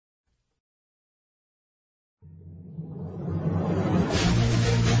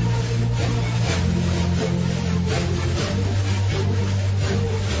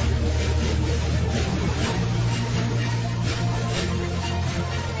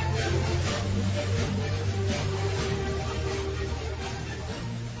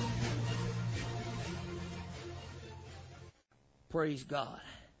Praise God.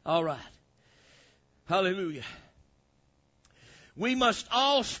 All right. Hallelujah. We must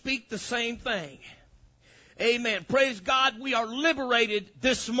all speak the same thing. Amen. Praise God. We are liberated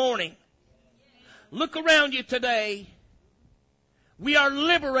this morning. Look around you today. We are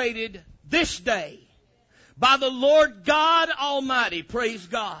liberated this day by the Lord God Almighty. Praise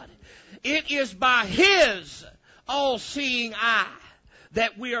God. It is by His all-seeing eye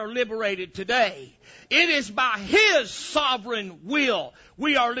that we are liberated today. It is by His sovereign will.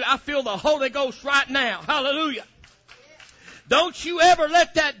 I feel the Holy Ghost right now. Hallelujah. Don't you ever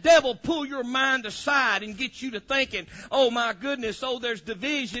let that devil pull your mind aside and get you to thinking, oh my goodness, there's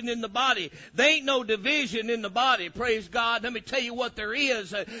division in the body. There ain't no division in the body, praise God. Let me tell you what there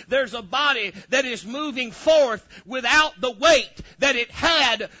is. There's a body that is moving forth without the weight that it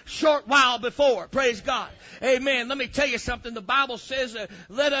had short while before, praise God. Amen. Let me tell you something. The Bible says,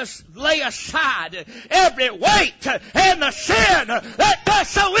 let us lay aside every weight and the sin that does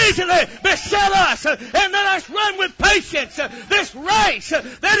so easily beset us, and let us run with patience this race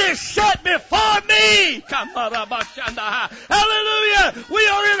that is set before me. Hallelujah. We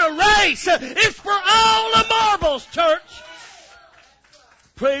are in a race. It's for all the marbles, church.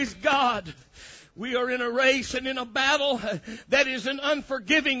 Praise God. We are in a race and in a battle that is an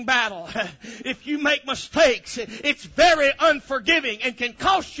unforgiving battle. If you make mistakes, it's very unforgiving and can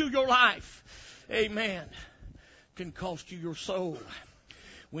cost you your life. Amen. Can cost you your soul.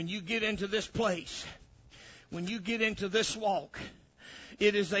 When you get into this place, when you get into this walk,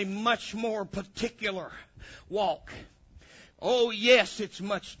 it is a much more particular walk. Oh, yes, it's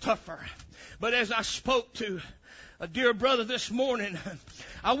much tougher. But as I spoke to a dear brother this morning,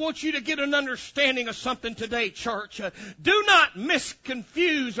 I want you to get an understanding of something today, church. Do not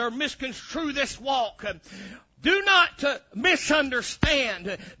misconfuse or misconstrue this walk. Do not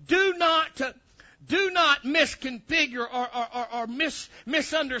misunderstand. Do not misconfigure or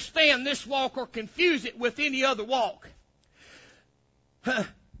misunderstand this walk or confuse it with any other walk.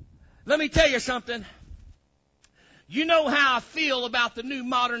 Let me tell you something. You know how I feel about the new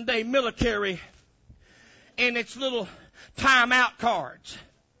modern day military and its little timeout cards.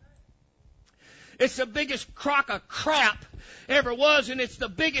 It's the biggest crock of crap ever was, and it's the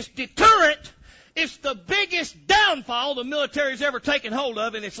biggest deterrent. It's the biggest downfall the military's ever taken hold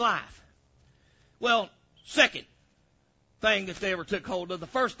of in its life. Well, second thing that they ever took hold of. The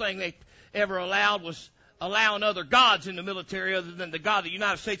first thing they ever allowed was allowing other gods in the military other than the God of the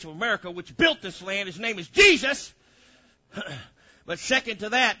United States of America, which built this land. His name is Jesus. But second to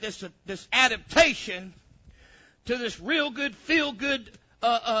that, this adaptation to this real good, feel-good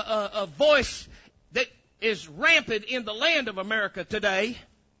voice that is rampant in the land of America today.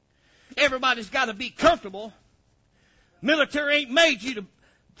 Everybody's got to be comfortable. Military ain't made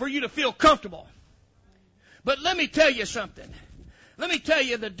for you to feel comfortable. But let me tell you something. Let me tell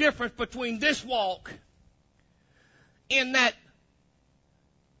you the difference between this walk and that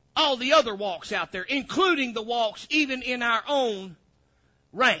all the other walks out there, including the walks even in our own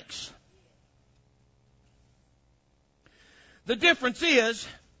ranks. The difference is,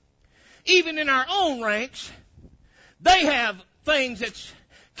 even in our own ranks, they have things that's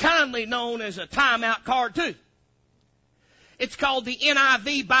kindly known as a timeout card too. It's called the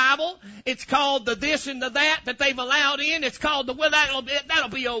NIV Bible. It's called the this and the that they've allowed in. It's called the, well, that'll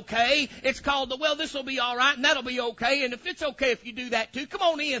be okay. It's called the, well, this will be all right and that'll be okay. And if it's okay if you do that too, come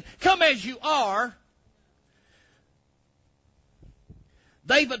on in. Come as you are.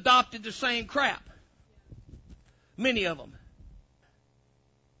 They've adopted the same crap. Many of them.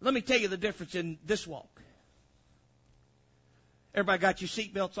 Let me tell you the difference in this walk. Everybody got your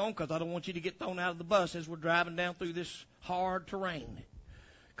seatbelts on, because I don't want you to get thrown out of the bus as we're driving down through this hard terrain.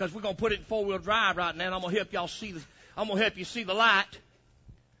 Because we're going to put it in four-wheel drive right now, and I'm going to help y'all see you see the light.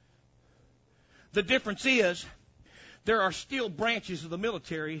 The difference is, there are still branches of the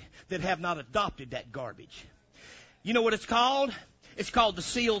military that have not adopted that garbage. You know what it's called? It's called the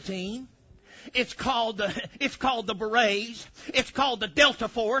SEAL team. It's called the Berets. It's called the Delta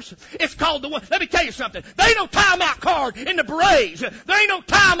Force. It's called let me tell you something. There ain't no timeout card in the Berets. There ain't no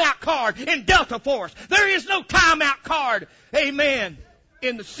timeout card in Delta Force. There is no timeout card, amen,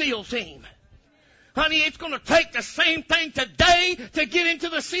 in the SEAL team. Honey, it's going to take the same thing today to get into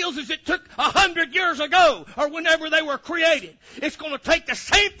the SEALs as it took 100 years ago or whenever they were created. It's going to take the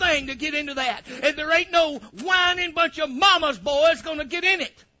same thing to get into that. And there ain't no whining bunch of mama's boys going to get in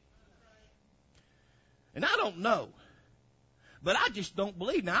it. And I don't know, but I just don't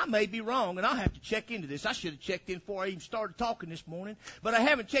believe. Now, I may be wrong, and I'll have to check into this. I should have checked in before I even started talking this morning, but I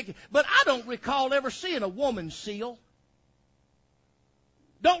haven't checked it. But I don't recall ever seeing a woman SEAL.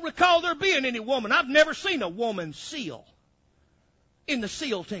 Don't recall there being any woman. I've never seen a woman SEAL. in the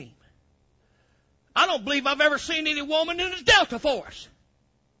SEAL team. I don't believe I've ever seen any woman in the Delta Force.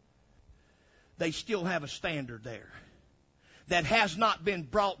 They still have a standard there that has not been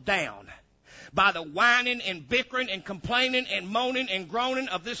brought down by the whining and bickering and complaining and moaning and groaning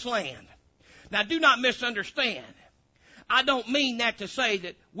of this land. Now, do not misunderstand. I don't mean that to say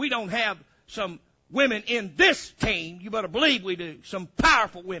that we don't have some women in this team. You better believe we do. Some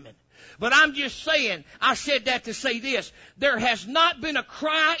powerful women. But I'm just saying, I said that to say this. There has not been a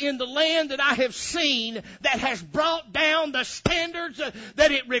cry in the land that I have seen that has brought down the standards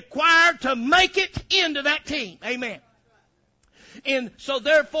that it required to make it into that team. Amen. And so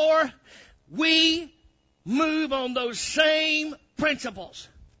therefore, we move on those same principles.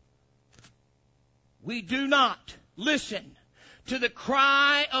 We do not listen to the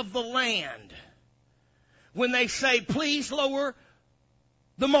cry of the land when they say, please lower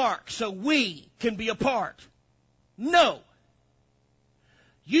the mark so we can be a part. No.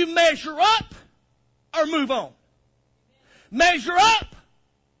 You measure up or move on. Measure up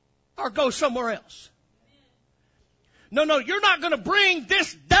or go somewhere else. No, you're not going to bring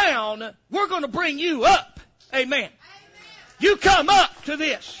this down. We're going to bring you up. Amen. You come up to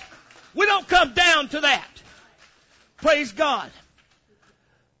this. We don't come down to that. Praise God.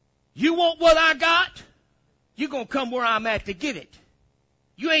 You want what I got? You're going to come where I'm at to get it.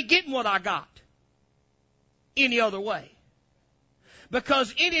 You ain't getting what I got any other way.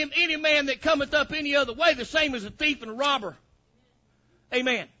 Because any man that cometh up any other way, the same as a thief and a robber.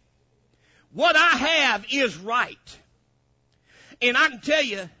 Amen. What I have is right. And I can tell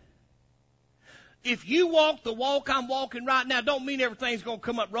you, if you walk the walk I'm walking right now, don't mean everything's going to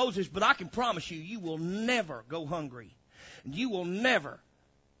come up roses, but I can promise you, you will never go hungry. You will never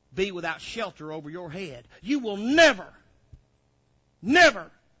be without shelter over your head. You will never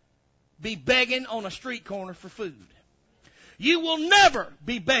be begging on a street corner for food. You will never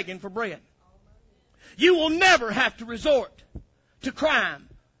be begging for bread. You will never have to resort to crime.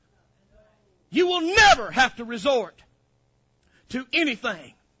 You will never have to resort to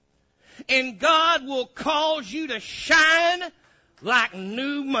anything. And God will cause you to shine like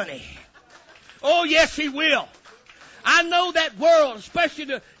new money. Oh, yes, He will. I know that world, especially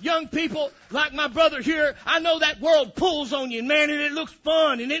the young people like my brother here, I know that world pulls on you, man, and it looks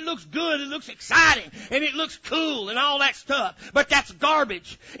fun, and it looks good, it looks exciting, and it looks cool, and all that stuff. But that's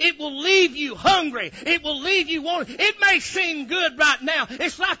garbage. It will leave you hungry. It will leave you wanting. It may seem good right now.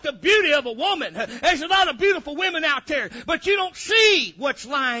 It's like the beauty of a woman. There's a lot of beautiful women out there, but you don't see what's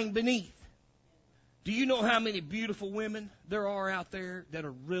lying beneath. Do you know how many beautiful women there are out there that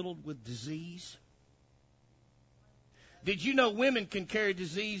are riddled with disease? Did you know women can carry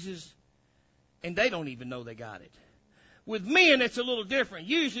diseases and they don't even know they got it? With men, it's a little different.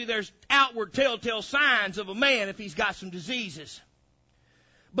 Usually there's outward telltale signs of a man if he's got some diseases.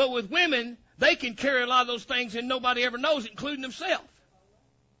 But with women, they can carry a lot of those things and nobody ever knows it, including themselves.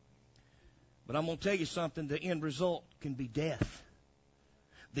 But I'm going to tell you something. The end result can be death.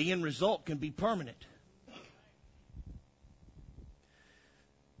 The end result can be permanent.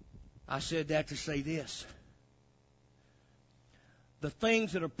 I said that to say this. The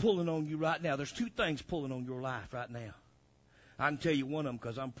things that are pulling on you right now, there's two things pulling on your life right now. I can tell you one of them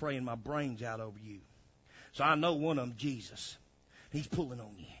because I'm praying my brains out over you. So I know one of them, Jesus. He's pulling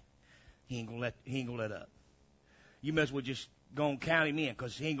on you. He ain't gonna let up. You may as well just go and count him in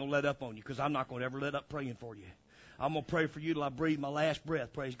because he ain't gonna let up on you, because I'm not gonna ever let up praying for you. I'm gonna pray for you till I breathe my last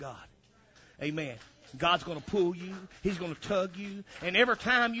breath. Praise God. Amen. God's going to pull you. He's going to tug you. And every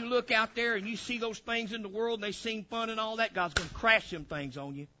time you look out there and you see those things in the world and they seem fun and all that, God's going to crash them things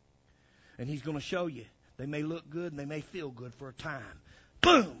on you. And He's going to show you. They may look good and they may feel good for a time.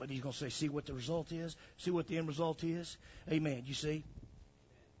 Boom! But He's going to say, see what the result is? See what the end result is? Amen. You see?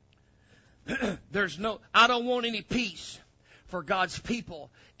 I don't want any peace for God's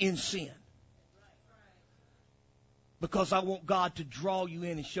people in sin. Because I want God to draw you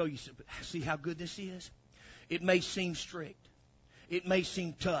in and show you, see how good this is? It may seem strict. It may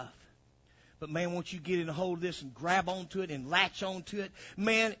seem tough. But man, once you get in a hold of this and grab onto it and latch onto it,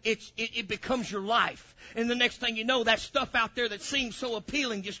 man, it becomes your life. And the next thing you know, that stuff out there that seems so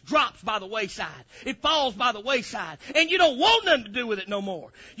appealing just drops by the wayside. It falls by the wayside. And you don't want nothing to do with it no more.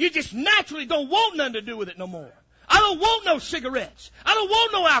 You just naturally don't want nothing to do with it no more. I don't want no cigarettes. I don't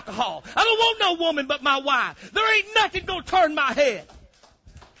want no alcohol. I don't want no woman but my wife. There ain't nothing going to turn my head.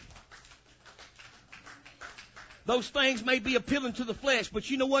 Those things may be appealing to the flesh, but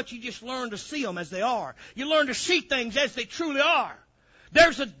you know what? You just learn to see them as they are. You learn to see things as they truly are.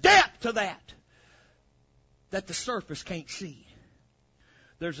 There's a depth to that the surface can't see.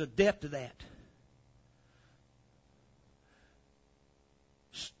 There's a depth to that.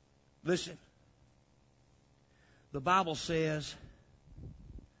 Listen. The Bible says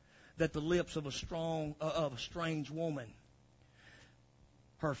that the lips of a strange woman,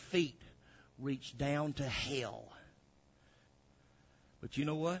 her feet reach down to hell. But you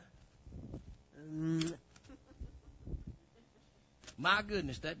know what? My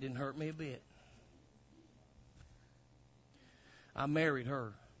goodness, that didn't hurt me a bit. I married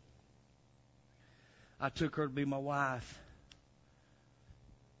her. I took her to be my wife.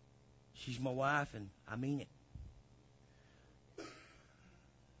 She's my wife, and I mean it.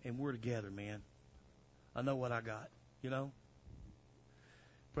 And we're together, man. I know what I got, you know.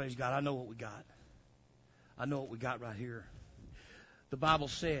 Praise God, I know what we got. I know what we got right here. The Bible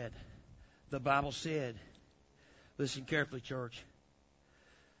said, listen carefully, church.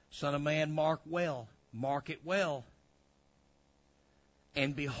 Son of man, mark it well,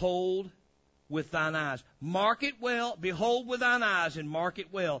 and behold with thine eyes. Mark it well, behold with thine eyes, and mark it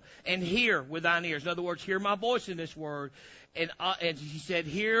well, and hear with thine ears. In other words, hear my voice in this word. And he said,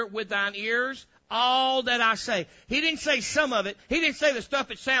 hear with thine ears all that I say. He didn't say some of it. He didn't say the stuff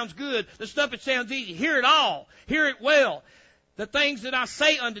that sounds good, the stuff that sounds easy. Hear it all. Hear it well. The things that I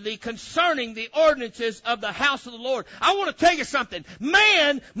say unto thee concerning the ordinances of the house of the Lord. I want to tell you something.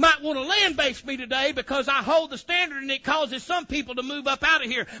 Man might want to land base me today because I hold the standard and it causes some people to move up out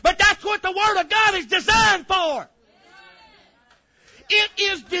of here. But that's what the Word of God is designed for. It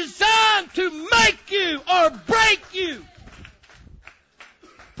is designed to make you or break you.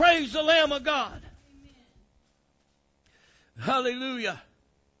 Praise the Lamb of God. Hallelujah.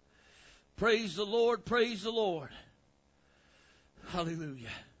 Praise the Lord. Praise the Lord. Hallelujah.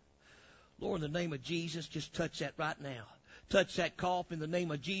 Lord, in the name of Jesus, just touch that right now. Touch that cough in the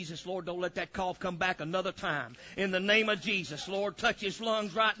name of Jesus. Lord, don't let that cough come back another time. In the name of Jesus, Lord, touch his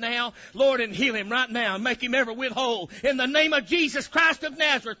lungs right now. Lord, and heal him right now and make him ever with whole. In the name of Jesus Christ of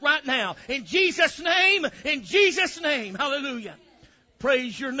Nazareth right now. In Jesus' name, in Jesus' name. Hallelujah.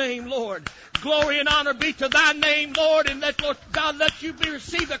 Praise your name, Lord. Glory and honor be to thy name, Lord. And let, Lord God, let you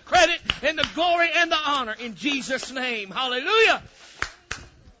receive the credit and the glory and the honor in Jesus' name. Hallelujah.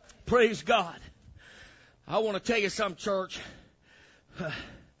 Praise God. I want to tell you something, church.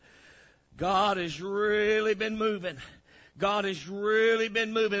 God has really been moving. God has really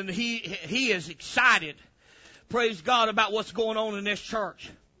been moving. He is excited. Praise God about what's going on in this church.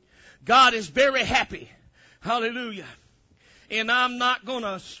 God is very happy. Hallelujah. And I'm not going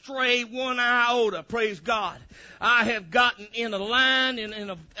to stray one iota. Praise God. I have gotten in a line,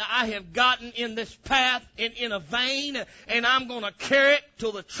 I have gotten in this path, in a vein, and I'm going to carry it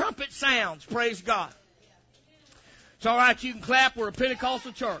till the trumpet sounds. Praise God. It's all right. You can clap. We're a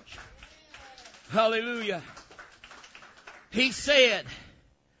Pentecostal church. Hallelujah. He said,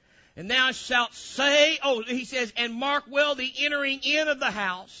 and thou shalt say, he says, and mark well the entering in of the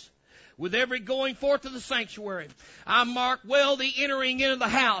house, with every going forth of the sanctuary. I mark well the entering in of the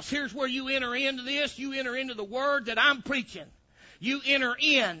house. Here's where you enter into this. You enter into the word that I'm preaching. You enter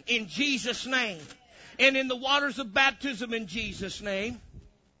in Jesus' name. And in the waters of baptism in Jesus' name.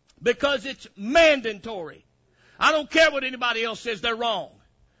 Because it's mandatory. I don't care what anybody else says. They're wrong.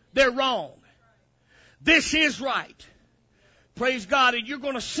 They're wrong. This is right. Praise God. And you're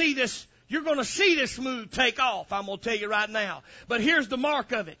going to see this. You're going to see this move take off. I'm going to tell you right now. But here's the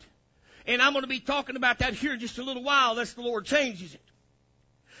mark of it. And I'm going to be talking about that here in just a little while unless the Lord changes it.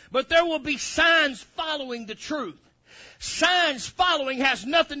 But there will be signs following the truth. Signs following has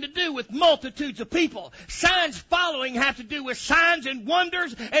nothing to do with multitudes of people. Signs following have to do with signs and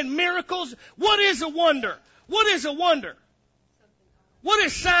wonders and miracles. What is a wonder? What is a wonder? What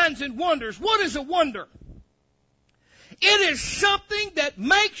is signs and wonders? What is a wonder? It is something that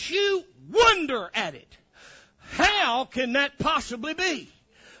makes you wonder at it. How can that possibly be?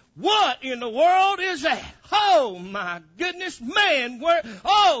 What in the world is that? Oh my goodness, man,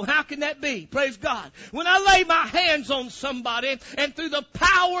 how can that be? Praise God. When I lay my hands on somebody and through the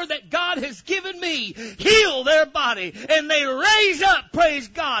power that God has given me, heal their body and they raise up, praise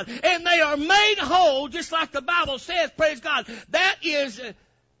God, and they are made whole just like the Bible says, praise God. That is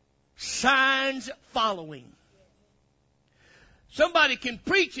signs following. Somebody can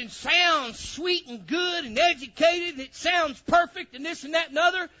preach and sound sweet and good and educated and it sounds perfect and this and that and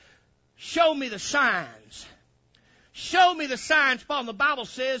other. Show me the signs. Show me the signs. The Bible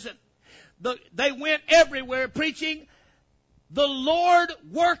says that they went everywhere preaching, the Lord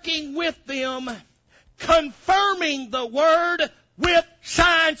working with them, confirming the word with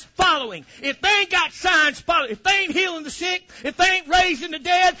signs following. If they ain't got signs following, if they ain't healing the sick, if they ain't raising the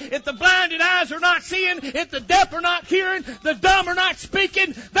dead, if the blinded eyes are not seeing, if the deaf are not hearing, the dumb are not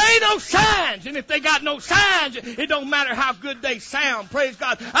speaking, they ain't no signs. And if they got no signs, it don't matter how good they sound. Praise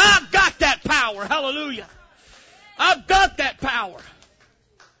God. I've got that power. Hallelujah. I've got that power.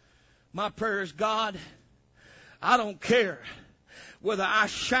 My prayer is, God, I don't care whether I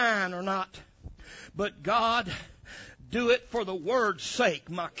shine or not, but God, do it for the word's sake.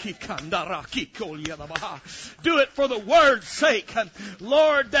 Do it for the word's sake.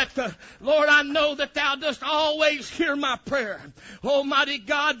 Lord, Lord, I know that thou dost always hear my prayer. Almighty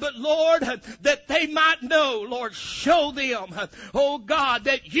God, but Lord, that they might know, Lord, show them, oh God,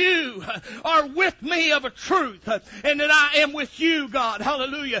 that you are with me of a truth, and that I am with you, God.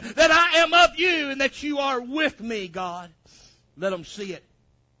 Hallelujah. That I am of you and that you are with me, God. Let them see it.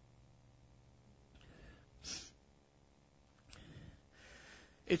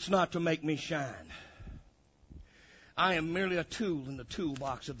 It's not to make me shine. I am merely a tool in the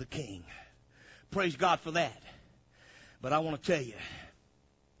toolbox of the King. Praise God for that. But I want to tell you,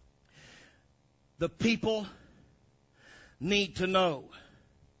 the people need to know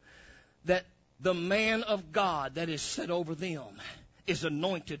that the man of God that is set over them is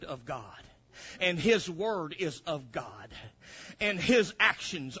anointed of God. And his word is of God. And his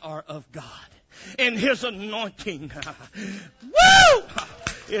actions are of God. And his anointing, woo,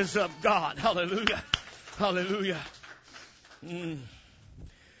 is of God. Hallelujah. Hallelujah. And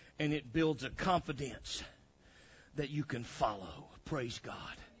it builds a confidence that you can follow. Praise God.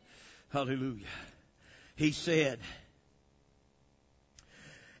 Hallelujah. He said,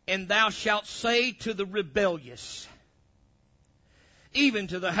 and thou shalt say to the rebellious, even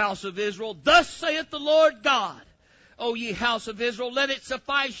to the house of Israel, thus saith the Lord God, O ye house of Israel, let it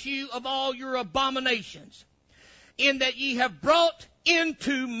suffice you of all your abominations, in that ye have brought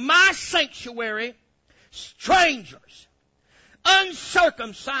into my sanctuary strangers,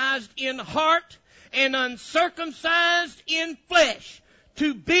 uncircumcised in heart and uncircumcised in flesh,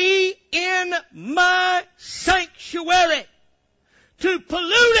 to be in my sanctuary, to pollute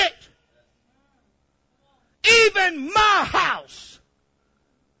it, even my house,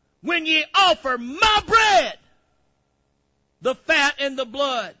 when ye offer my bread, the fat and the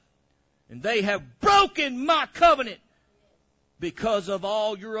blood. And they have broken my covenant because of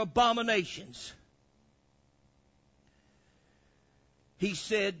all your abominations. He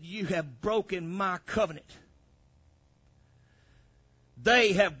said, you have broken my covenant.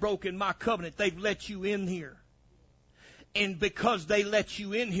 They have broken my covenant. They've let you in here. And because they let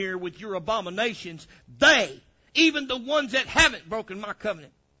you in here with your abominations, they, even the ones that haven't broken my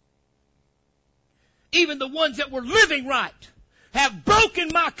covenant, even the ones that were living right, have broken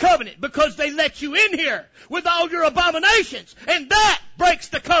my covenant because they let you in here with all your abominations. And that breaks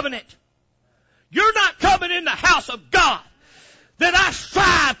the covenant. You're not coming in the house of God that I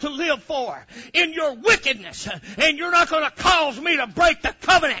strive to live for in your wickedness. And you're not going to cause me to break the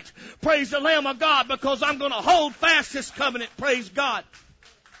covenant. Praise the Lamb of God, because I'm going to hold fast this covenant. Praise God.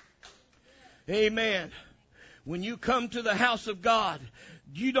 Amen. When you come to the house of God,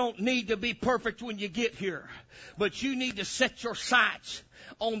 you don't need to be perfect when you get here, but you need to set your sights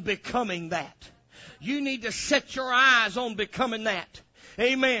on becoming that. You need to set your eyes on becoming that.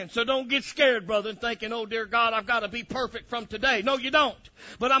 Amen. So don't get scared, brother, and thinking, oh, dear God, I've got to be perfect from today. No, you don't.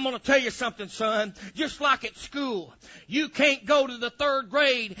 But I'm going to tell you something, son. Just like at school, you can't go to the third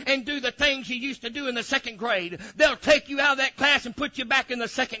grade and do the things you used to do in the second grade. They'll take you out of that class and put you back in the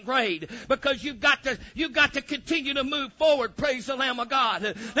second grade because you've got to continue to move forward. Praise the Lamb of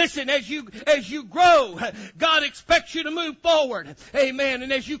God. Listen, as you grow, God expects you to move forward. Amen.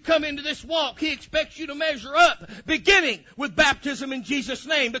 And as you come into this walk, He expects you to measure up, beginning with baptism in Jesus'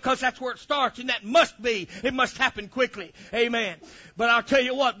 name, because that's where it starts, and that it must happen quickly. Amen. But I'll tell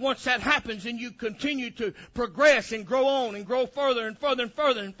you what, once that happens and you continue to progress and grow on and grow further and further and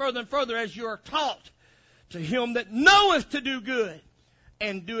further and further and further as you are taught, to him that knoweth to do good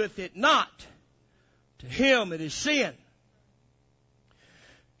and doeth it not, to him it is sin.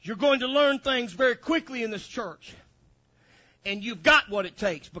 You're going to learn things very quickly in this church. And you've got what it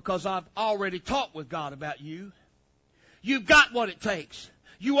takes, because I've already talked with God about you. You've got what it takes.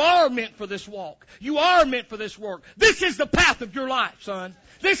 You are meant for this walk. You are meant for this work. This is the path of your life, son.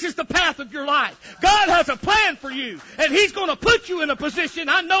 This is the path of your life. God has a plan for you, and He's going to put you in a position.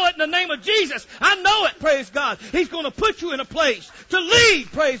 I know it in the name of Jesus. I know it, praise God. He's going to put you in a place to lead,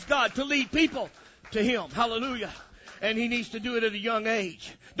 praise God, to lead people to Him. Hallelujah. And he needs to do it at a young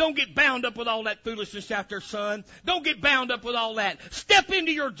age. Don't get bound up with all that foolishness out there, son. Don't get bound up with all that. Step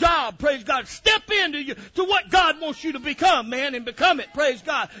into your job, praise God. Step to what God wants you to become, man, and become it, praise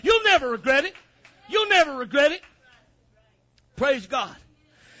God. You'll never regret it. You'll never regret it. Praise God.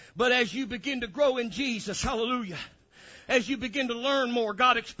 But as you begin to grow in Jesus, hallelujah, as you begin to learn more,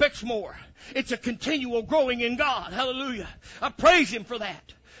 God expects more. It's a continual growing in God, hallelujah. I praise Him for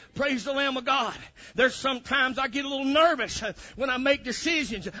that. Praise the Lamb of God. There's sometimes I get a little nervous when I make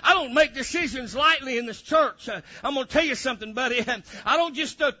decisions. I don't make decisions lightly in this church. I'm going to tell you something, buddy. I don't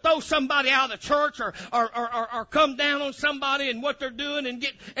just throw somebody out of the church or come down on somebody and what they're doing and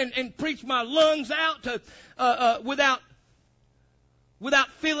get and preach my lungs out without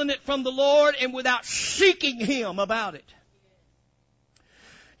feeling it from the Lord and without seeking Him about it.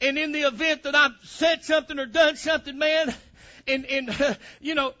 And in the event that I've said something or done something, man, let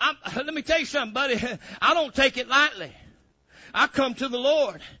me tell you something, buddy. I don't take it lightly. I come to the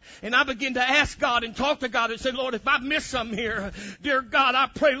Lord and I begin to ask God and talk to God and say, Lord, if I've missed something here, dear God, I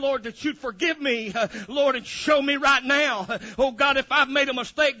pray, Lord, that you'd forgive me, Lord, and show me right now. Oh, God, if I've made a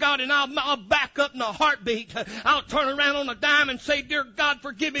mistake, God, and I'll back up in a heartbeat. I'll turn around on a dime and say, dear God,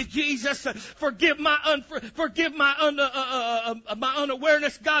 forgive me, Jesus. Forgive my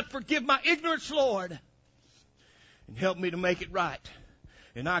unawareness, God. Forgive my ignorance, Lord. And help me to make it right.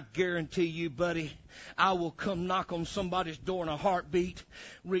 And I guarantee you, buddy, I will come knock on somebody's door in a heartbeat,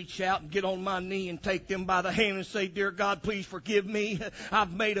 reach out and get on my knee and take them by the hand and say, dear God, please forgive me.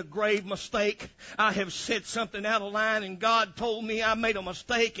 I've made a grave mistake. I have said something out of line and God told me I made a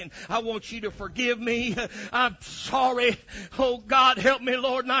mistake and I want you to forgive me. I'm sorry. Oh God, help me,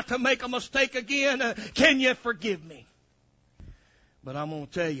 Lord, not to make a mistake again. Can you forgive me? But I'm going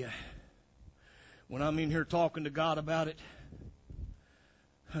to tell you, when I'm in here talking to God about it,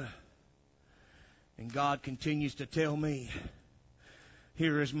 and God continues to tell me,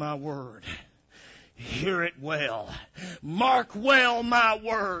 here is my word. Hear it well. Mark well my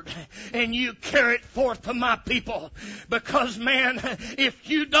word. And you carry it forth to my people. Because, man, if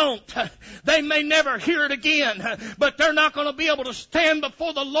you don't, they may never hear it again. But they're not going to be able to stand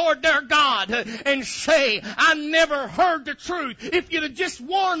before the Lord their God and say, I never heard the truth. If you'd have just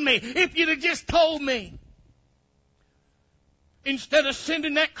warned me. If you'd have just told me. Instead of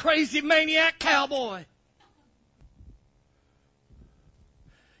sending that crazy maniac cowboy.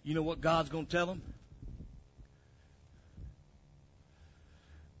 You know what God's going to tell them?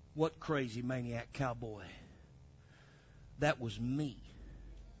 What crazy maniac cowboy? That was me.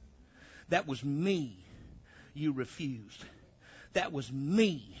 That was me you refused. That was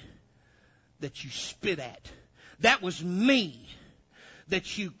me that you spit at. That was me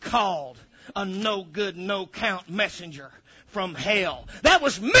that you called a no good, no count messenger from hell. That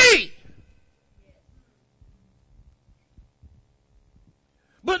was me.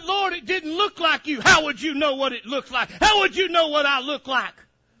 But Lord, it didn't look like you. How would you know what it looks like? How would you know what I look like?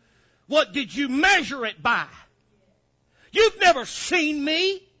 What did you measure it by? You've never seen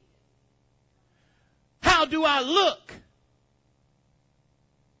me. How do I look?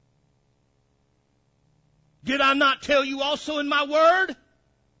 Did I not tell you also in my word?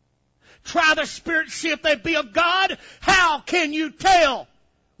 Try the Spirit, see if they be of God. How can you tell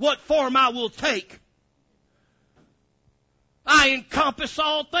what form I will take? I encompass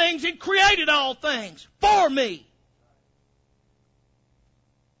all things and created all things for me.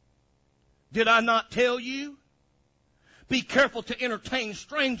 Did I not tell you? Be careful to entertain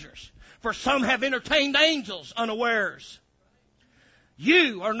strangers, for some have entertained angels unawares.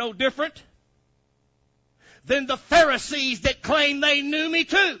 You are no different than the Pharisees that claim they knew me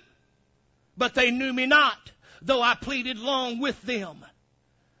too. But they knew me not, though I pleaded long with them.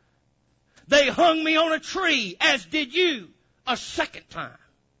 They hung me on a tree, as did you, a second time.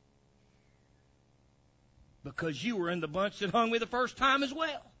 Because you were in the bunch that hung me the first time as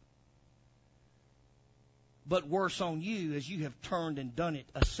well. But worse on you, as you have turned and done it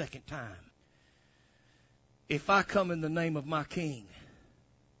a second time. If I come in the name of my King,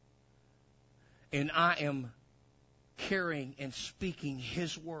 and I am carrying and speaking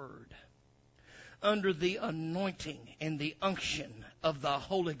His word, under the anointing and the unction of the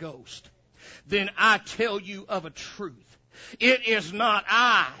Holy Ghost, then I tell you of a truth. It is not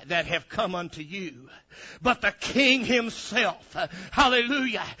I that have come unto you, but the King Himself,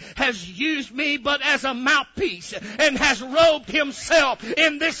 hallelujah, has used me but as a mouthpiece and has robed Himself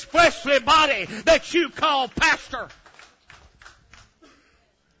in this fleshly body that you call pastor.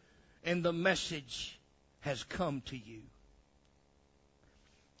 And the message has come to you.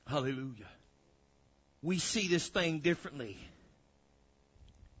 Hallelujah. We see this thing differently.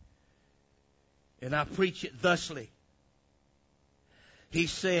 And I preach it thusly. He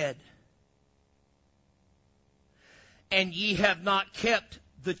said, and ye have not kept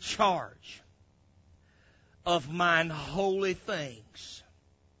the charge of mine holy things.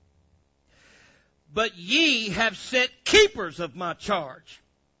 But ye have set keepers of my charge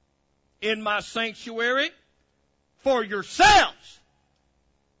in my sanctuary for yourselves.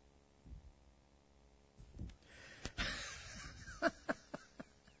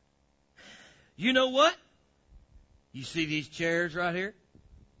 You know what? You see these chairs right here?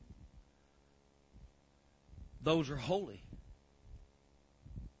 Those are holy.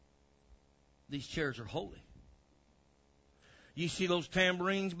 These chairs are holy. You see those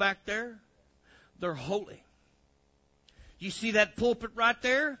tambourines back there? They're holy. You see that pulpit right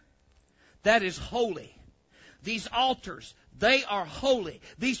there? That is holy. These altars, they are holy.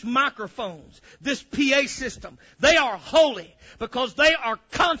 These microphones, this PA system, they are holy because they are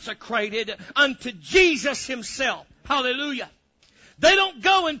consecrated unto Jesus Himself. Hallelujah. They don't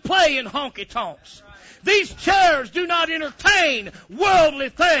go and play in honky-tonks. These chairs do not entertain worldly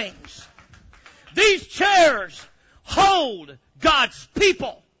things. These chairs hold God's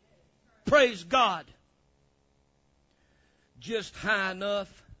people. Praise God. Just high enough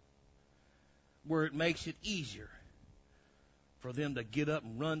where it makes it easier for them to get up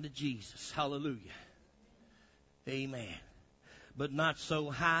and run to Jesus. Hallelujah. Amen. But not so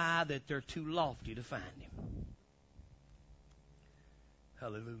high that they're too lofty to find Him.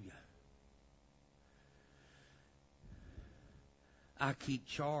 Hallelujah. I keep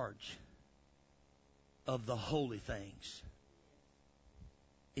charge of the holy things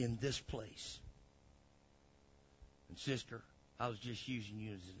in this place. And sister, I was just using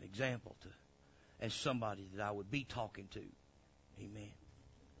you as an example as somebody that I would be talking to. Amen.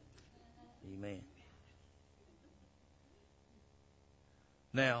 Amen.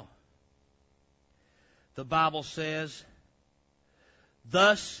 Now, the Bible says,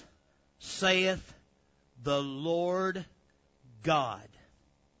 thus saith the Lord God,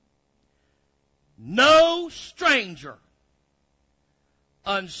 no stranger,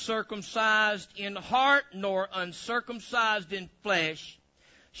 uncircumcised in heart nor uncircumcised in flesh,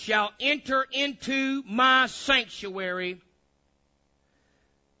 shall enter into my sanctuary.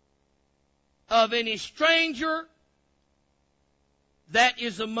 Of any stranger that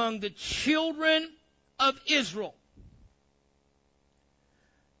is among the children of Israel.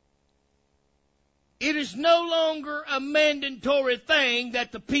 It is no longer a mandatory thing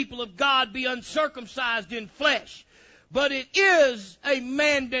that the people of God be uncircumcised in flesh, but it is a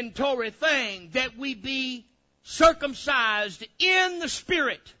mandatory thing that we be circumcised in the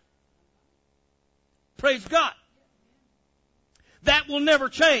Spirit. Praise God. That will never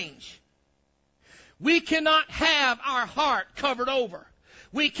change. We cannot have our heart covered over.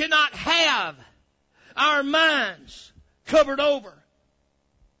 We cannot have our minds covered over.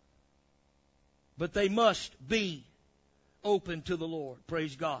 But they must be open to the Lord.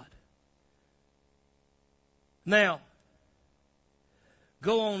 Praise God. Now,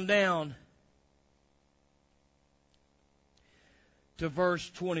 go on down to verse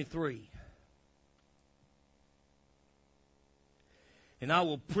 23. And I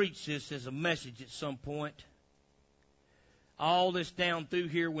will preach this as a message at some point. All this down through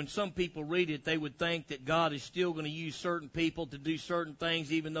here, when some people read it, they would think that God is still going to use certain people to do certain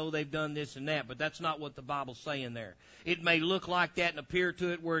things even though they've done this and that. But that's not what the Bible's saying there. It may look like that and appear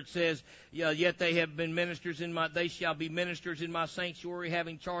to it where it says, yet they have been ministers in they shall be ministers in my sanctuary,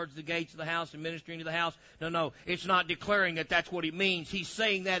 having charged the gates of the house and ministering to the house. No, it's not declaring that that's what it means. He's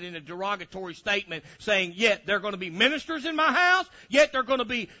saying that in a derogatory statement, saying, yet they're going to be ministers in my house, yet they're going to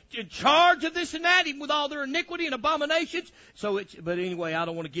be in charge of this and that, even with all their iniquity and abominations. But anyway, I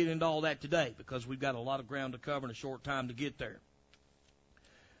don't want to get into all that today because we've got a lot of ground to cover in a short time to get there.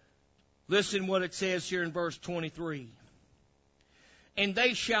 Listen what it says here in verse 23. And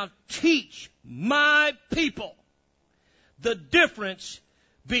they shall teach my people the difference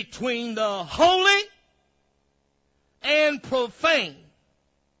between the holy and profane,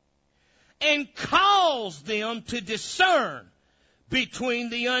 and cause them to discern between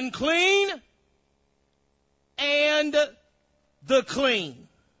the unclean and the clean.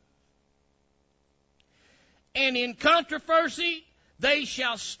 And in controversy they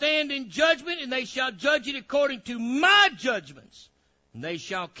shall stand in judgment, and they shall judge it according to my judgments. And they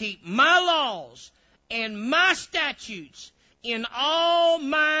shall keep my laws and my statutes in all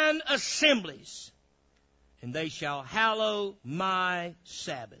mine assemblies. And they shall hallow my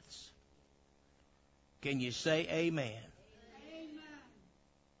Sabbaths. Can you say amen? Amen.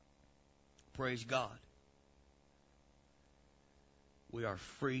 Praise God. We are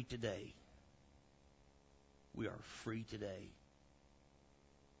free today. We are free today.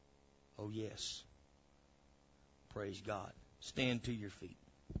 Oh, yes. Praise God. Stand to your feet.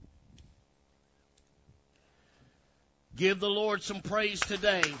 Give the Lord some praise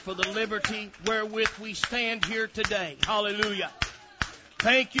today for the liberty wherewith we stand here today. Hallelujah.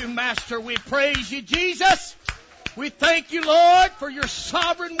 Thank you, Master. We praise you, Jesus. We thank you, Lord, for your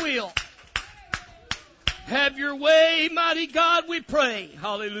sovereign will. Have your way, mighty God, we pray.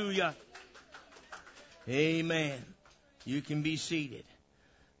 Hallelujah. Amen. You can be seated.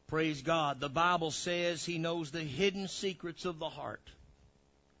 Praise God. The Bible says He knows the hidden secrets of the heart.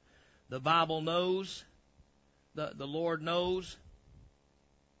 The Bible knows, the Lord knows.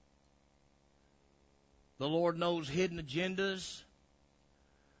 The Lord knows hidden agendas.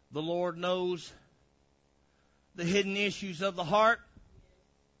 The Lord knows the hidden issues of the heart.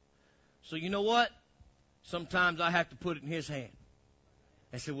 So you know what? Sometimes I have to put it in His hand.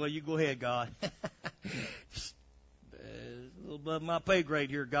 I said, well, you go ahead, God. A little above my pay grade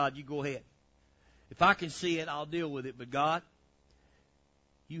here, God. You go ahead. If I can see it, I'll deal with it. But God,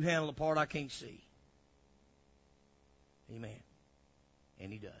 you handle the part I can't see. Amen.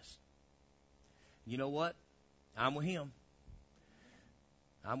 And He does. You know what? I'm with Him.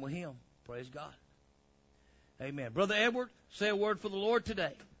 I'm with Him. Praise God. Amen. Brother Edward, say a word for the Lord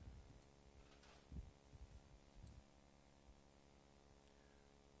today.